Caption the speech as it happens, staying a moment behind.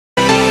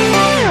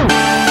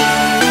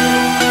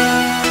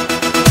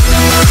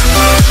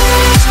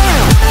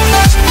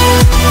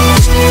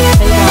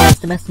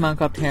Mr.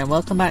 Minecraft here, and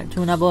welcome back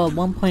to another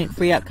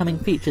 1.3 upcoming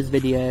features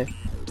video.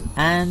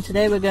 And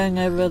today we're going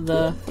over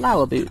the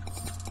flower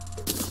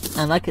boots.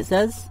 And like it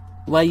says,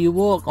 where you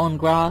walk on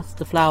grass,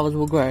 the flowers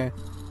will grow.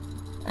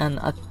 And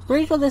I'm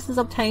pretty sure this is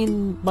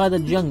obtained by the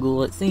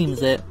jungle, it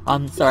seems it.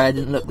 I'm sorry I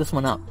didn't look this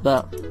one up,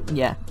 but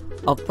yeah,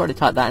 I'll probably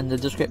type that in the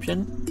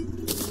description.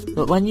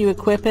 But when you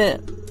equip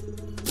it,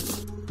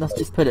 let's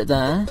just put it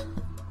there,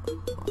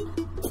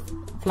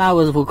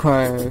 flowers will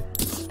grow.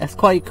 It's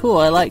quite cool,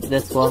 I like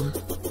this one.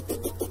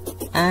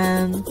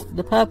 And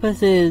the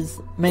purpose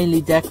is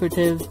mainly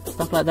decorative,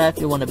 stuff like that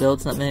if you want to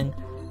build something.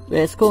 But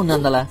it's cool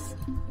nonetheless.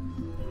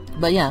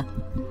 But yeah,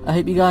 I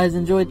hope you guys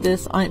enjoyed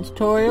this item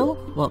tutorial.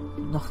 Well,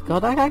 oh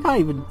god, I can't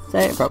even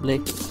say it properly.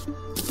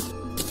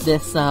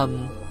 This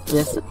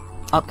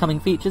upcoming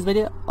features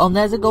video. Oh, and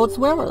there's a gold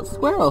squirrel.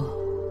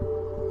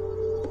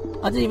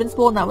 I didn't even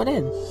spawn that one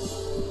in.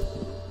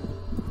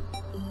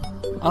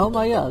 Oh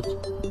my god.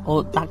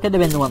 Or that could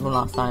have been the one from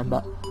last time,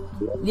 but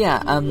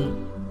yeah,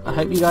 I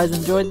hope you guys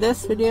enjoyed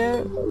this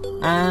video,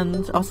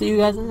 and I'll see you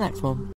guys in the next one.